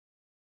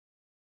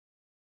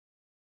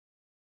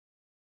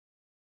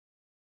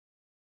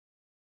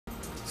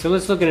So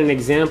let's look at an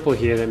example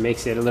here that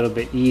makes it a little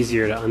bit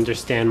easier to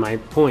understand my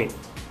point.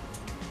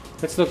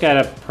 Let's look at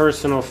a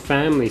personal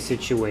family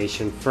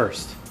situation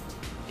first.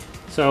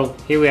 So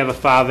here we have a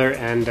father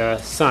and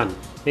a son.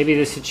 Maybe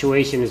this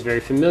situation is very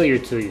familiar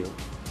to you.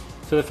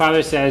 So the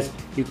father says,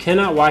 you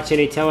cannot watch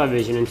any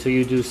television until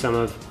you do some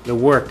of the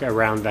work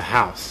around the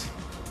house.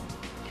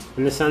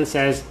 And the son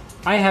says,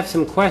 I have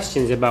some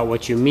questions about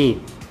what you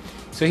mean.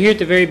 So here at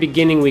the very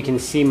beginning we can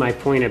see my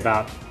point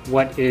about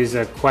what is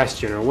a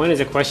question, or when is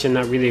a question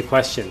not really a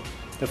question.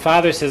 The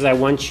father says, I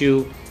want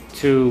you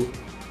to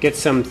get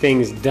some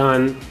things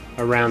done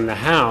around the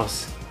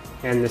house,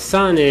 and the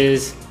son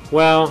is,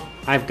 well,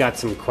 I've got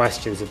some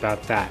questions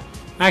about that.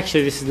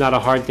 Actually, this is not a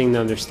hard thing to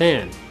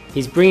understand.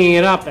 He's bringing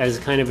it up as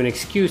kind of an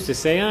excuse to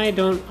say, I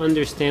don't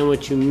understand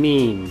what you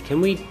mean. Can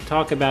we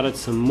talk about it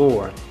some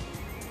more?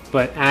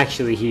 But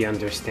actually he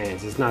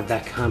understands. It's not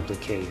that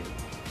complicated.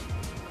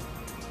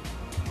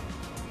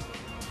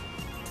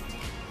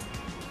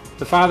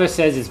 The father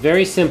says it's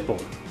very simple.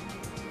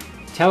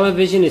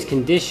 Television is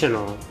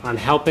conditional on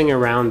helping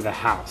around the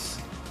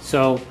house.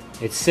 So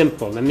it's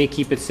simple. Let me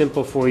keep it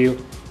simple for you.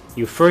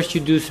 You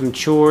do some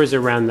chores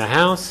around the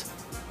house,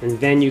 and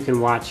then you can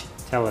watch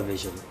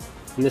television.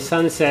 And the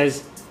son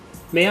says,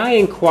 may I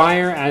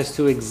inquire as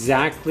to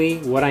exactly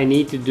what I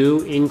need to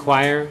do?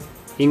 Inquire.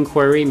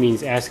 Inquiry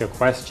means ask a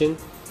question.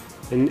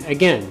 And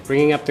again,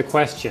 bringing up the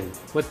question,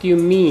 what do you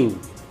mean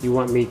you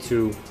want me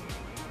to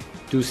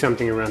do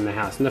something around the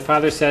house? And the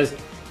father says,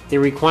 the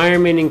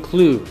requirement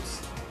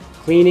includes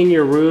cleaning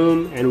your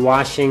room and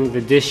washing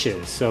the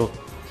dishes. So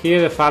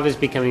here the father's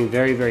becoming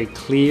very, very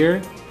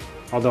clear,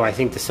 although I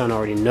think the son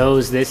already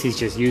knows this. He's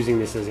just using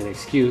this as an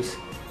excuse.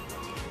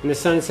 And the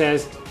son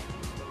says,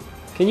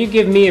 can you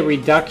give me a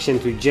reduction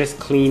to just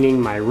cleaning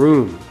my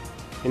room?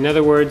 In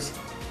other words,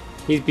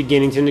 he's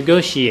beginning to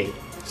negotiate.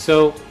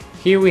 So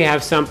here we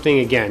have something,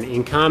 again,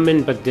 in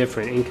common but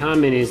different. In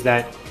common is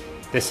that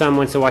the son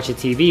wants to watch a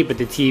TV, but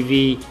the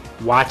TV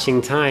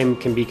watching time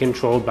can be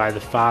controlled by the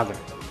father.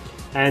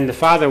 And the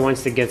father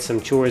wants to get some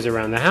chores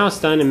around the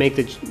house done and make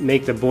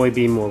the boy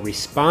be more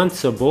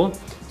responsible.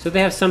 So they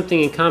have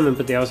something in common,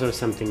 but they also have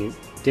something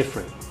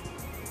different.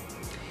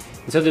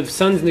 And so the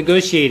son's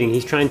negotiating.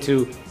 He's trying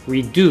to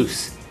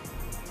reduce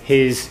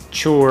his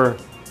chore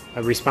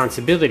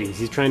responsibilities.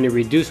 He's trying to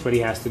reduce what he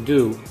has to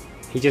do.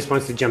 He just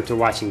wants to jump to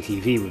watching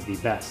TV would be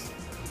best.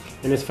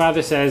 And his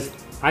father says,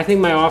 I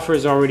think my offer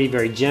is already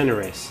very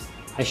generous.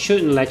 I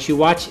shouldn't let you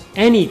watch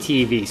any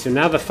TV. So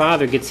now the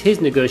father gets his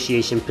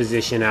negotiation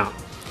position out.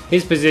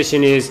 His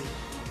position is,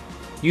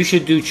 you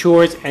should do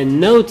chores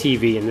and no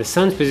TV. And the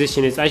son's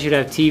position is, I should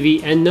have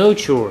TV and no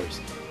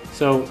chores.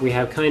 So we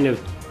have kind of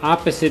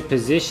opposite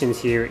positions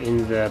here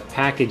in the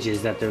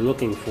packages that they're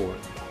looking for.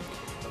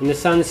 And the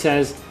son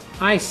says,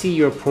 I see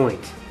your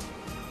point.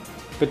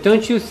 But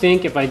don't you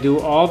think if I do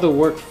all the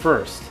work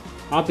first,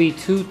 I'll be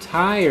too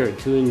tired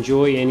to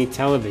enjoy any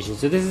television?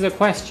 So this is a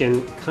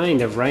question,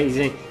 kind of, right? He's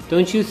saying,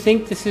 don't you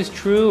think this is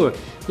true? Or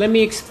let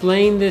me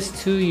explain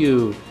this to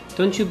you.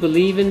 Don't you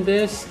believe in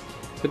this?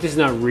 But this is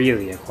not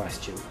really a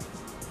question.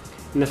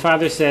 And the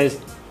father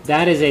says,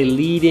 that is a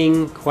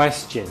leading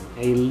question.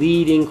 A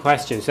leading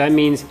question. So that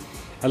means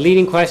a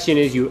leading question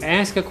is you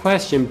ask a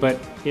question, but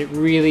it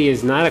really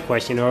is not a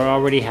question or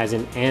already has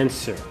an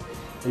answer.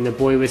 And the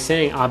boy was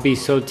saying, I'll be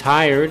so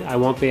tired, I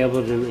won't be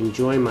able to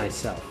enjoy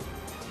myself.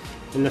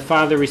 And the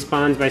father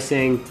responds by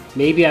saying,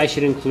 maybe I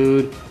should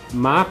include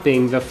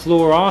mopping the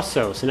floor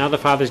also. So now the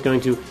father's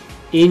going to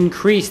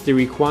increase the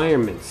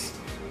requirements.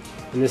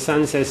 And the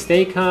son says,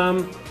 stay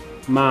calm,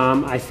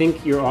 Mom. I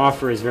think your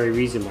offer is very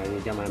reasonable. I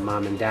got my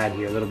mom and dad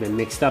here a little bit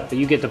mixed up, but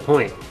you get the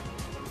point.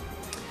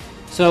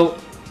 So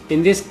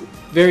in this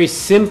very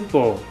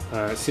simple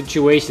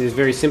situation, this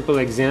very simple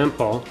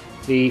example,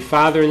 the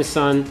father and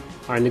son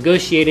are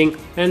negotiating,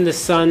 and the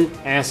son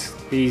asks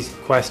these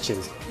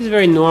questions. This is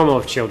very normal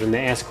of children.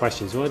 They ask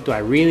questions. What do I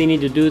really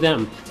need to do that?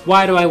 And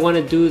why do I want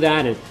to do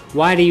that? And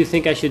why do you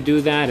think I should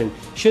do that? And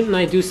shouldn't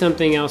I do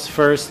something else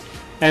first?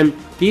 And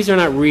these are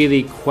not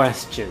really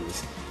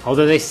questions.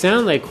 Although they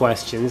sound like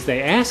questions,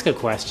 they ask a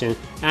question.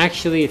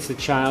 Actually, it's the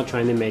child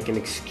trying to make an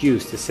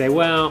excuse to say,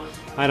 well,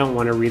 I don't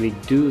want to really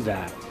do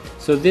that.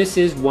 So this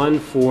is one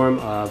form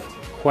of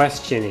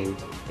questioning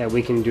that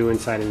we can do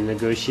inside of a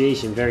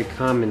negotiation. Very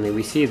commonly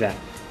we see that.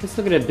 Let's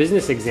look at a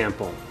business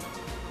example.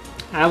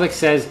 Alex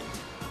says,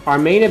 our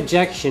main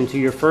objection to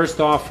your first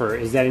offer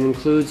is that it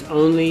includes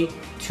only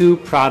 2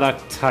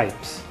 product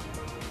types.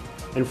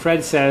 And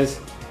Fred says,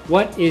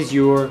 what is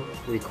your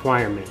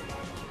requirement?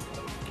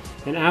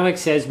 And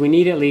Alex says, we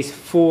need at least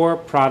 4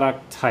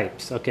 product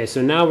types. Okay,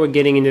 so now we're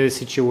getting into the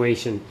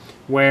situation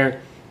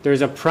where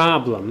there's a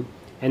problem,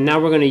 and now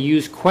we're going to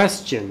use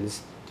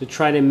questions to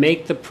try to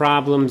make the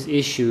problem's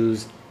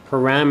issues,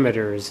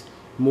 parameters,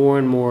 more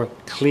and more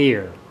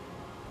clear.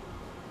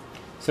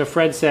 So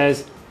Fred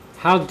says,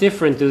 how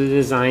different do the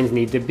designs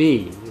need to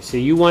be? So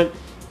you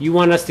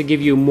want us to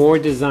give you more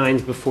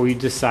designs before you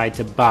decide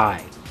to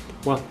buy.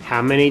 Well,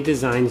 how many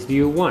designs do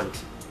you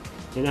want?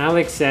 And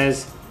Alex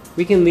says,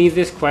 we can leave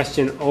this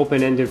question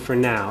open-ended for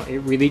now. It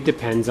really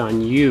depends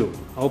on you.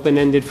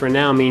 Open-ended for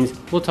now means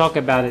we'll talk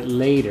about it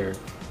later.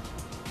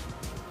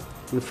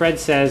 And Fred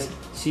says,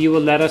 so you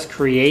will let us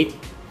create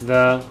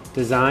the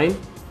design?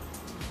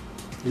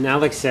 And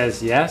Alex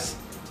says, yes.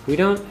 We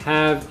don't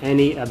have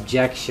any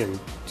objection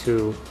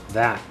to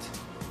that.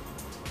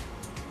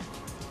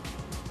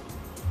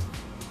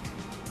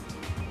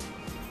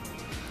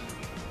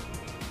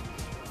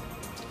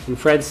 And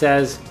Fred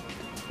says,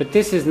 but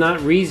this is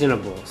not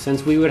reasonable,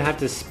 since we would have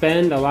to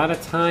spend a lot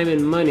of time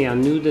and money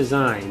on new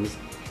designs.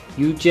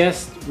 You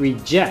just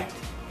reject,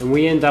 and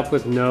we end up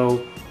with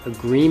no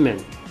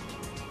agreement.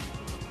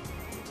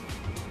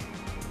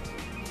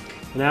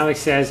 And Alex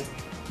says,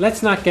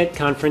 let's not get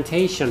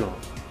confrontational.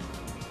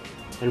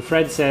 And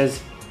Fred says,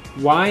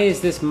 why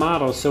is this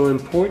model so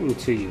important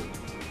to you?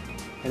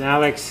 And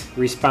Alex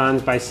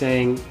responds by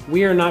saying,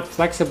 we are not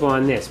flexible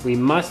on this. We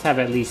must have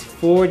at least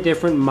 4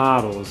 different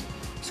models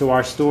so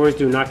our stores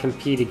do not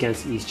compete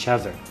against each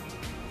other.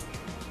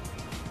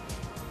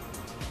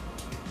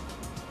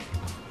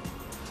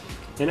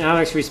 And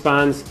Alex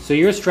responds, so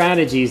your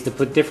strategy is to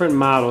put different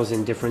models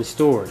in different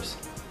stores.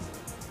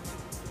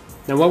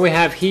 Now what we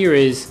have here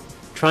is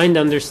trying to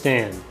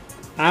understand.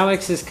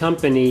 Alex's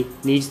company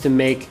needs to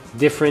make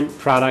different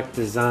product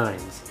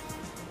designs.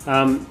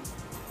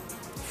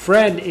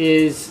 Fred's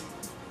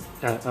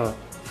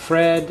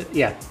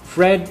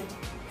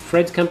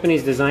company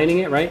is designing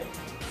it, right?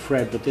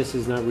 Fred, but this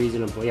is not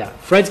reasonable. Yeah,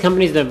 Fred's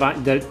company is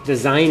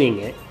designing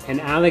it, and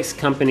Alex's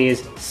company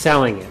is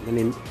selling it. Let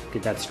me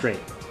get that straight.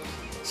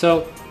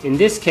 So in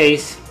this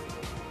case,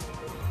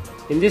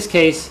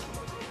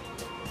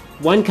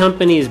 one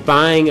company is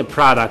buying a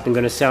product and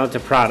going to sell it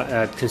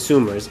to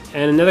consumers,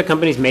 and another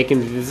company is making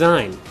the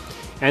design.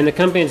 And the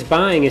company that's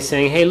buying is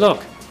saying, hey,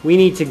 look, we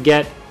need to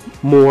get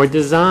more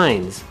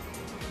designs.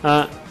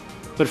 But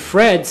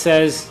Fred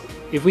says,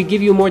 if we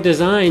give you more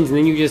designs and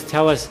then you just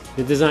tell us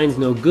the design's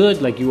no good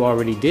like you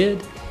already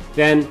did,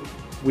 then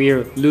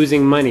we're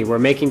losing money. We're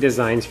making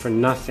designs for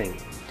nothing.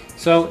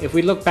 So if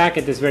we look back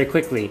at this very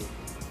quickly,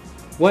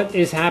 what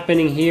is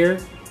happening here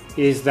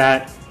is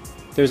that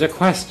there's a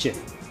question.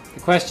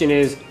 The question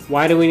is,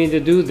 why do we need to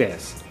do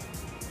this?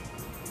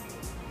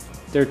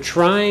 They're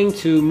trying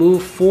to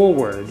move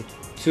forward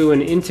to an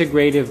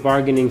integrative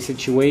bargaining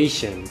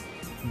situation,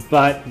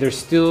 but there's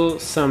still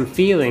some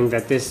feeling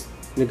that this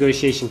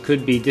negotiation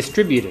could be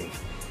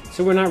distributive.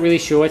 So we're not really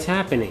sure what's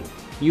happening.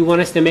 You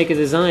want us to make a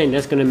design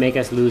that's going to make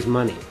us lose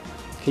money.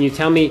 Can you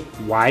tell me,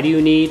 why do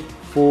you need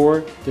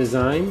 4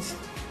 designs?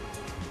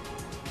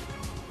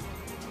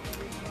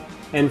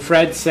 And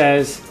Fred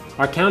says,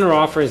 our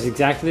counteroffer is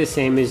exactly the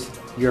same as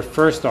your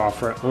first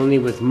offer, only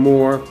with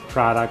more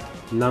product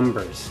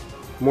numbers,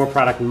 more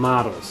product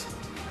models.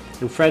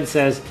 And Fred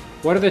says,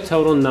 what are the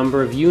total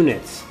number of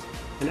units?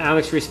 And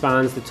Alex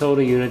responds, the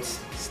total units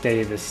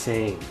stay the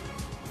same.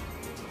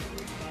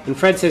 And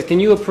Fred says,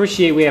 can you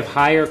appreciate we have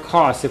higher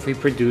costs if we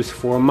produce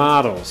 4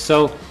 models?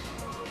 So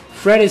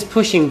Fred is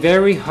pushing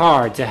very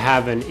hard to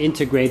have an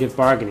integrative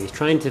bargaining. He's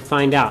trying to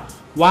find out,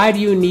 why do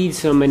you need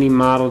so many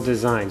model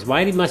designs?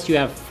 Why must you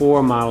have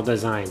 4 model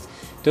designs?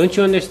 Don't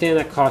you understand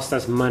that costs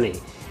us money?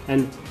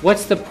 And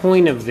what's the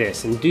point of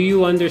this? And do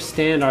you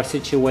understand our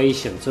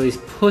situation? So he's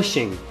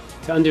pushing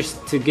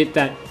to get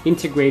that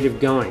integrative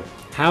going.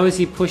 How is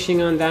he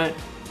pushing on that?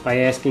 By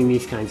asking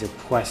these kinds of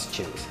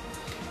questions.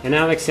 And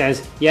Alex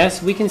says,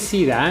 yes, we can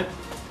see that.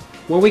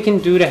 What we can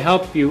do to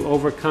help you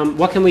overcome,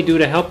 what can we do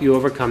to help you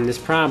overcome this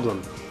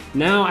problem?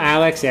 Now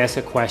Alex asks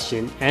a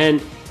question,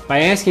 and by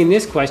asking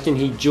this question,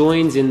 he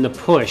joins in the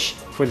push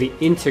for the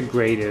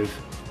integrative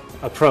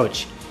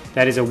approach.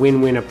 That is a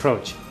win-win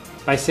approach.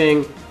 By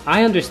saying,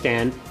 I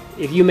understand,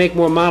 if you make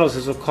more models,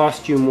 this will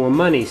cost you more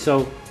money,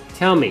 so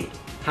tell me,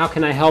 how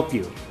can I help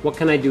you? What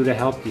can I do to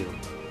help you?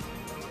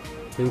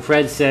 And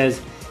Fred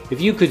says,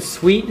 if you could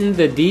sweeten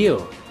the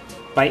deal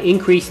by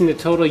increasing the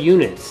total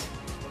units,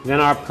 then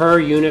our per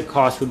unit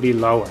cost would be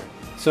lower.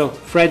 So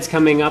Fred's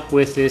coming up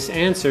with this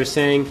answer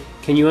saying,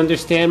 can you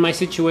understand my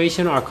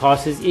situation? Our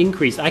cost is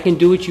increased. I can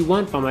do what you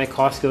want, but my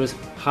cost goes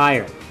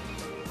higher.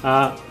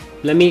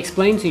 Let me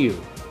explain to you.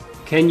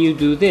 Can you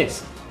do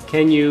this?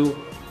 Can you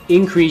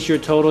increase your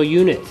total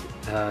unit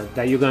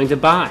that you're going to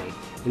buy?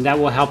 And that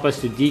will help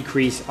us to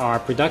decrease our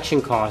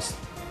production costs,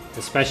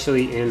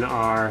 especially in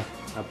our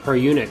per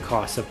unit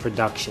cost of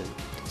production.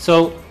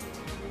 So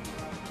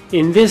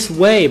in this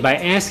way, by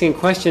asking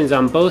questions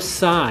on both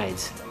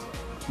sides,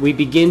 we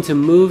begin to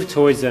move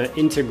towards an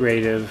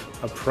integrative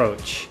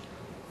approach.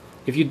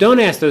 If you don't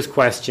ask those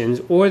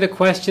questions, or the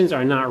questions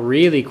are not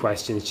really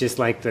questions, just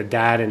like the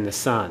dad and the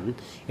son,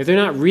 if they're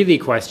not really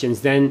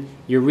questions, then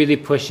you're really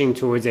pushing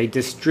towards a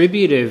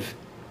distributive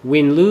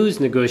win-lose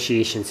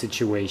negotiation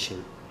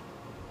situation.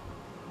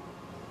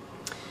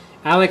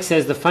 Alex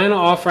says the final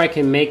offer I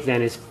can make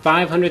then is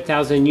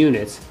 500,000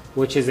 units,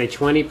 which is a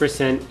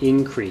 20%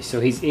 increase. So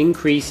he's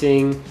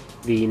increasing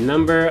the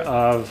number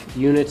of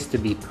units to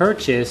be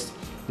purchased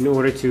in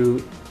order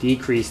to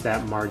decrease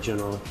that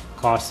marginal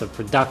cost of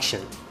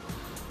production.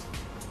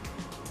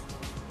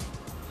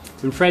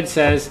 And Fred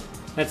says,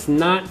 that's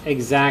not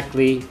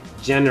exactly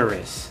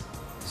generous.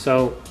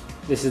 So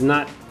this is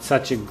not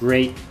such a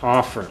great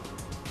offer.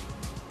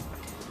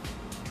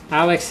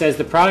 Alex says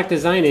the product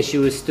design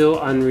issue is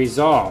still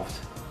unresolved.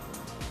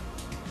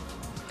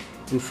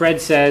 And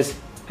Fred says,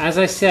 as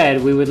I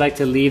said, we would like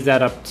to leave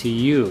that up to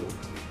you.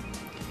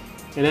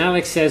 And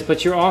Alex says,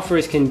 but your offer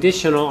is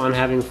conditional on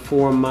having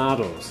 4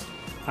 models.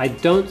 I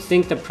don't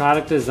think the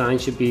product design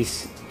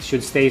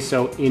should stay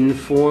so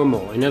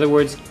informal. In other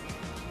words,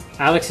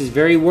 Alex is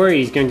very worried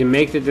he's going to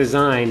make the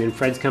design and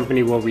Fred's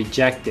company will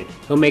reject it.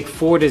 He'll make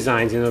 4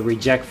 designs and they'll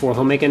reject 4.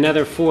 He'll make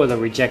another 4, they'll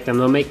reject them.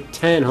 They'll make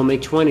 10, he'll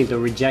make 20, they'll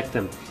reject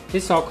them.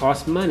 This all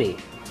costs money.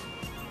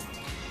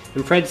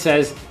 And Fred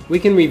says, we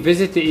can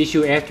revisit the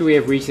issue after we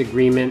have reached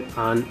agreement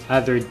on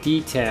other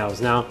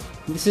details. Now,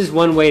 this is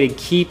one way to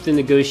keep the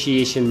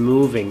negotiation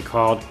moving,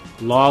 called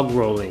log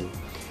rolling.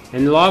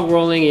 And log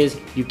rolling is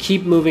you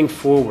keep moving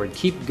forward,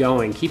 keep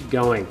going,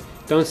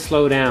 don't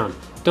slow down.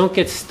 Don't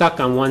get stuck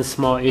on one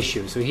small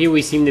issue. So here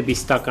we seem to be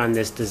stuck on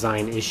this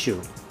design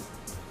issue.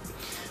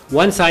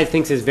 One side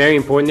thinks it's very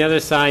important, the other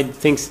side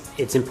thinks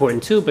it's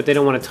important too, but they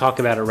don't want to talk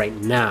about it right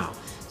now.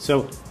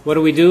 So what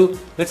do?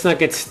 Let's not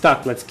get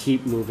stuck, let's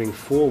keep moving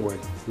forward.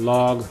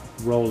 Log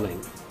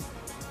rolling.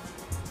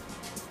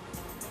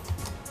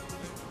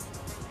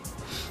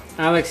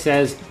 Alex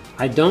says,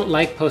 I don't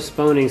like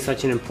postponing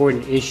such an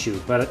important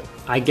issue, but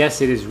I guess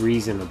it is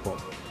reasonable.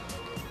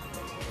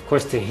 Of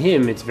course, to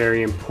him, it's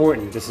very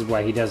important. This is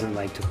why he doesn't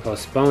like to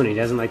postpone. He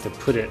doesn't like to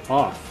put it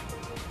off.